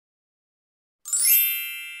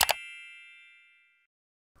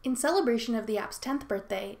In celebration of the app's 10th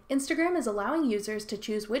birthday, Instagram is allowing users to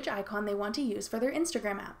choose which icon they want to use for their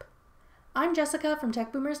Instagram app. I'm Jessica from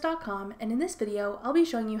techboomers.com, and in this video, I'll be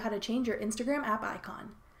showing you how to change your Instagram app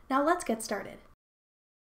icon. Now let's get started.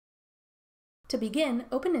 To begin,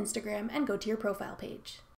 open Instagram and go to your profile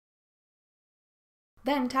page.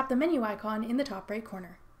 Then tap the menu icon in the top right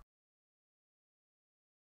corner.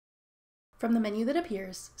 From the menu that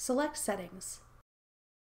appears, select Settings.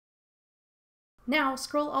 Now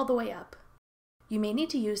scroll all the way up. You may need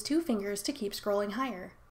to use 2 fingers to keep scrolling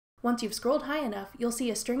higher. Once you've scrolled high enough, you'll see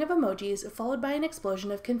a string of emojis followed by an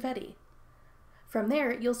explosion of confetti. From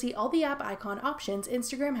there, you'll see all the app icon options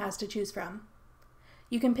Instagram has to choose from.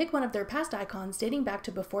 You can pick one of their past icons dating back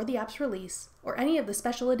to before the app's release, or any of the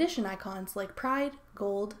special edition icons like Pride,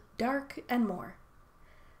 Gold, Dark, and more.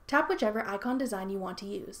 Tap whichever icon design you want to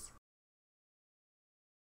use.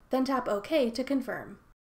 Then tap OK to confirm.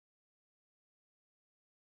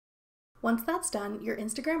 Once that's done, your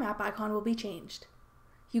Instagram app icon will be changed.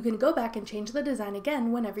 You can go back and change the design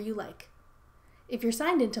again whenever you like. If you're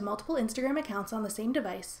signed into multiple Instagram accounts on the same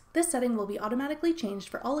device, this setting will be automatically changed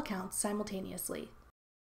for all accounts simultaneously.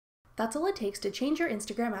 That's all it takes to change your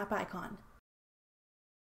Instagram app icon.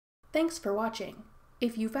 Thanks for watching.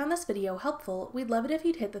 If you found this video helpful, we'd love it if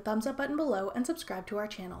you'd hit the thumbs up button below and subscribe to our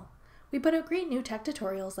channel. We put out great new tech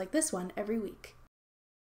tutorials like this one every week.